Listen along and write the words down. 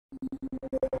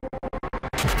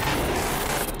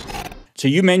So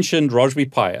you mentioned Raspberry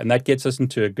Pi, and that gets us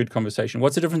into a good conversation.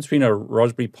 What's the difference between a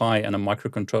Raspberry Pi and a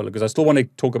microcontroller? Because I still want to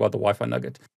talk about the Wi-Fi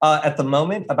nugget. At the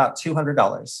moment, about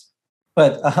 $200.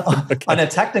 But on a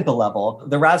technical level,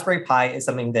 the Raspberry Pi is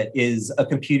something that is a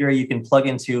computer you can plug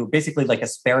into, basically like a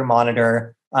spare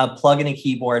monitor, plug in a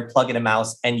keyboard, plug in a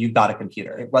mouse, and you've got a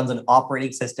computer. It runs an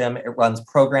operating system. It runs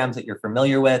programs that you're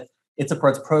familiar with. It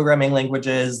supports programming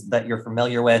languages that you're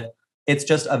familiar with. It's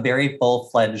just a very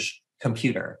full-fledged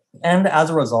computer. And as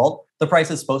a result, the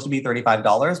price is supposed to be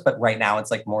 $35, but right now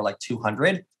it's like more like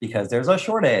 $200 because there's a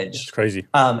shortage. It's crazy.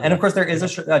 And of course, there is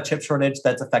a chip shortage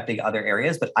that's affecting other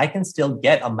areas, but I can still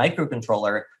get a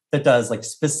microcontroller that does like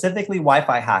specifically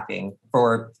Wi-Fi hacking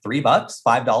for $3,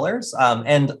 $5.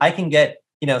 And I can get,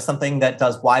 something that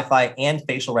does Wi-Fi and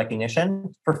facial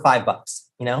recognition for $5,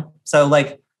 So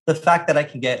like the fact that I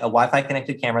can get a Wi-Fi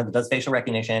connected camera that does facial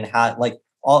recognition, it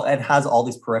has all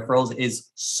these peripherals is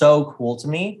so cool to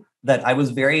me that I was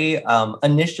very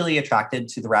initially attracted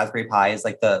to the Raspberry Pi as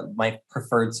like my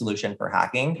preferred solution for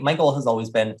hacking. My goal has always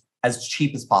been as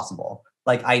cheap as possible.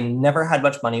 Like I never had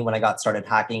much money when I got started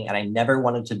hacking, and I never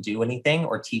wanted to do anything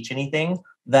or teach anything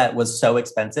that was so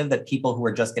expensive that people who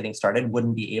were just getting started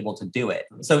wouldn't be able to do it.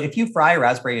 So if you fry a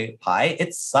Raspberry Pi,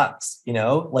 it sucks,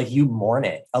 like you mourn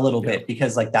it a little bit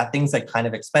because like that thing's like kind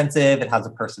of expensive. It has a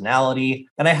personality,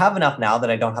 and I have enough now that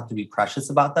I don't have to be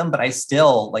precious about them, but I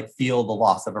still like feel the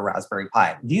loss of a Raspberry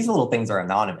Pi. These little things are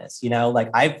anonymous, like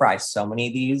I fry so many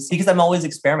of these because I'm always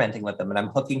experimenting with them and I'm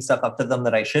hooking stuff up to them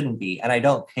that I shouldn't be. And I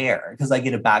don't care because I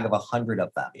get a bag of 100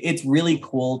 of them. It's really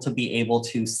cool to be able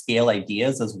to scale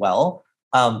ideas as well.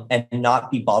 And not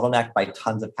be bottlenecked by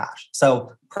tons of cash.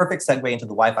 So perfect segue into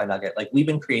the Wi-Fi nugget. Like we've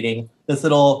been creating this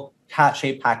little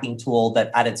cat-shaped hacking tool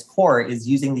that at its core is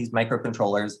using these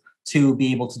microcontrollers to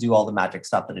be able to do all the magic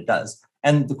stuff that it does.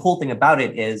 And the cool thing about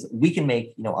it is we can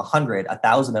make 100,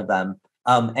 1,000 of them.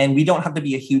 And we don't have to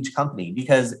be a huge company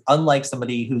because unlike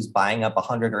somebody who's buying up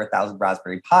 100 or 1,000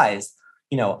 Raspberry Pis,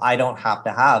 I don't have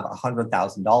to have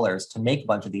 $100,000 to make a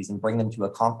bunch of these and bring them to a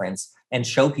conference and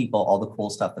show people all the cool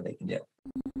stuff that they can do.